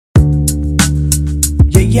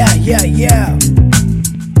yeah, yeah, yeah.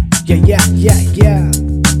 Yeah, yeah, yeah, yeah.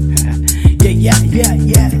 Yeah, yeah, yeah,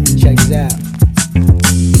 yeah. Check this out.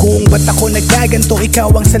 Kung ba't ako nagkaganto, ikaw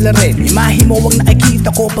ang salarin. Imahe mo ang nakikita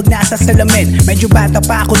ko pag nasa salamin. Medyo bata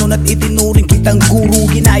pa ako noon at itinuring kitang guru.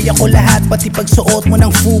 Ginaya ko lahat, pati pagsuot mo ng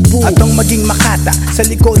fubu. At ang maging makata sa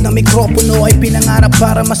likod ng mikropono ay pinangarap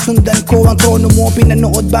para masundan ko ang trono mo.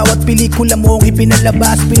 Pinanood bawat pelikula mo ang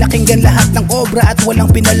ipinalabas. Pinakinggan lahat ng obra at walang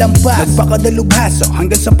pinalampas. Nagpakadalubhaso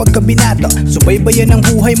hanggang sa pagkabinato. Subaybayan ang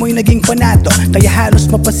buhay mo'y naging panato. Kaya halos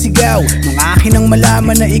mapasigaw nung akin ang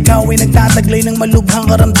malaman na ikaw ay nagtataglay ng malubhang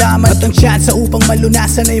karamdaman. At ang tsansa upang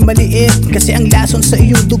malunasan ay maliit, kasi ang lason sa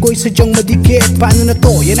iyong dugo'y sadyang madikit. Paano na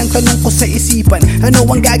to? Yan ang tanong ko sa isipan. Ano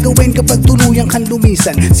ang gagawin kapag tuluyang kang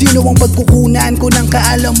lumisan? Sino ang pagkukunan ko ng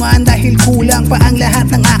kaalaman? Dahil kulang pa ang lahat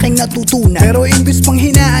ng aking natutunan. Pero imbis pang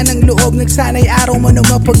hinaan ng loob, nagsanay araw man o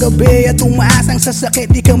mapagabi. At umaasang sa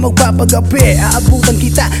sakit, di ka magpapagabi. Aabutan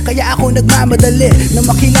kita, kaya ako nagmamadali na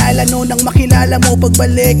makilala no nang makilala mo.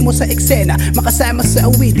 Pagbalik mo sa eksena, makasama sa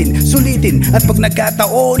awitin, sulitin. At pag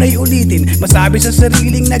nagkataon ay ulitin, masabi sa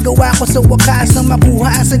sariling nagawa ko sa wakas nang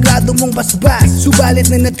makuha ang sagrado mong basbas.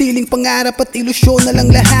 Subalit na natiling pangarap at ilusyon na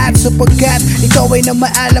lang lahat, sapagkat ikaw ay na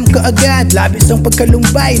maalam ka agad. Labis ang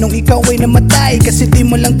pagkalumbay nung ikaw ay namatay, kasi di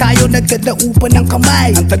mo lang tayo nagkadaupan ng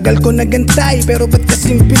kamay. Ang tagal ko nagantay, pero ba't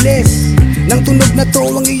kasing bilis? Nang tunog na to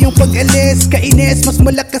ang iyong pag-alis, kainis, mas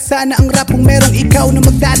malakas sana ang rap kung merong ikaw na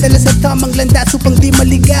magdadala sa tamang landas upang di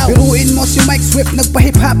maligaw. Biruin mo si Mike Swift,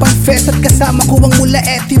 nagpa-hip-hop ang fest, at kasama ko ang mula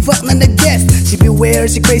Etivak na nag-guest. Si Beware,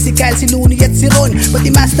 si Crazy Kyle, si Looney at si Ron,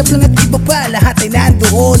 pati Master Plan at iba pa, lahat ay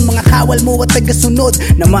nandoon. Mga kawal mo at tagasunod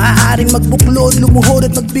na maaaring magbuklod, lumuhod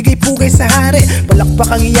at magbigay pugay sa hari.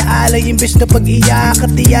 Palakpak ang iaalay imbes na pag-iyak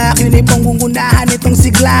at iyak. Yun ay pangungunahan itong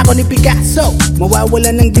sigla ko ni Picasso.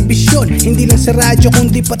 Mawawalan ng dibisyon, hindi lang sa radyo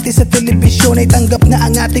kundi pati sa telebisyon ay tanggap na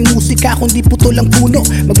ang ating musika kundi putol ang puno.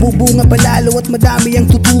 Magbubunga palalo at madami ang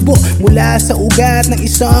tutubo mula sa ugat ng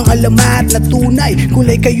isang alamat na tunay.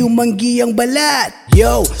 Kulay kayo manggi ang balat.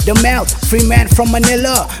 Yo, the mouth, free man from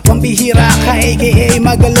Manila. Pambihira ka aka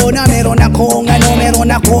Magalona. Meron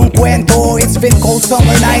akong kwento. It's been cold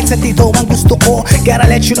summer nights at ito ang gusto ko. Gotta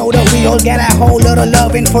let you know that we all got a whole lot of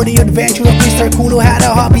loving for the adventure of Mr. Cool who had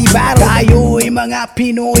a hobby battle. Tayo'y mga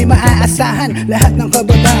Pinoy maaasahan, lahat ng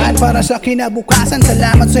kabataan para sa kinabukasan.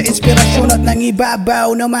 Salamat sa inspirasyon at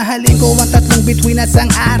nangibabaw na mahalin ko ang tatlong bituin at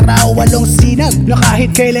sang araw. Walong sinag na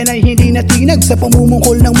kahit kailan ay hindi natinag, sa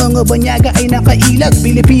pamumungkol ng mga banyaga ay nakailag.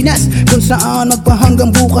 Pilipinas kung saan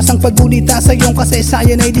magpahanggang bukas ang paggunita sa iyong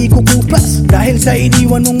kasaysayan ay di kukupas. Dahil sa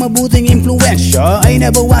iniwan mong mabuting impluensya ay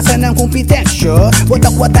nabawasan ng kompetensya.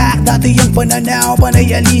 Watak-watak dati yung pananaw,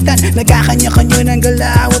 panay-alitan, nagkakanya-kanya ng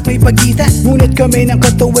galaw at may pagitan. Ngunit kami ng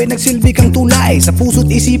katuway nagsilbi kang tulay, sa puso't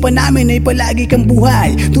isipan namin ay palagi kang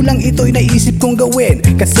buhay. Tulang ito'y naisip kong gawin,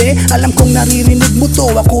 kasi alam kong naririnig mo to,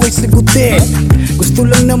 ako ay sagutin. Gusto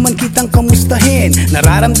lang naman kitang kamustahin,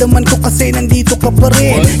 nararamdaman ko kasi nandito ka pa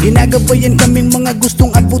rin. Ginagabayan kaming mga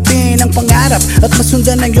gustong abutin ang pangarap at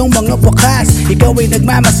masundan ang iyong mga wakas. Ikaw ay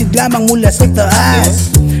nagmamasid lamang mula sa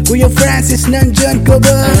taas. Kuya Francis, nandyan ka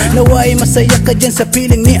ba? Naway masaya ka dyan sa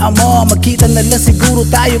piling ni Ama. Magkita na lang siguro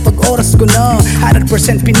tayo pag oras ko na. 100%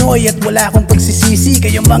 Pinoy at wala akong pagsisisi.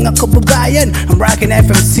 Kayong mga kababayan, I'm rockin'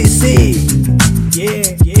 FMCC.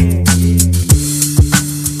 Yeah, yeah, yeah.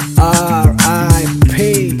 R.I.P.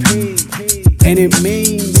 And it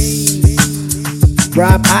means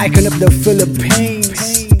rap icon of the Philippines.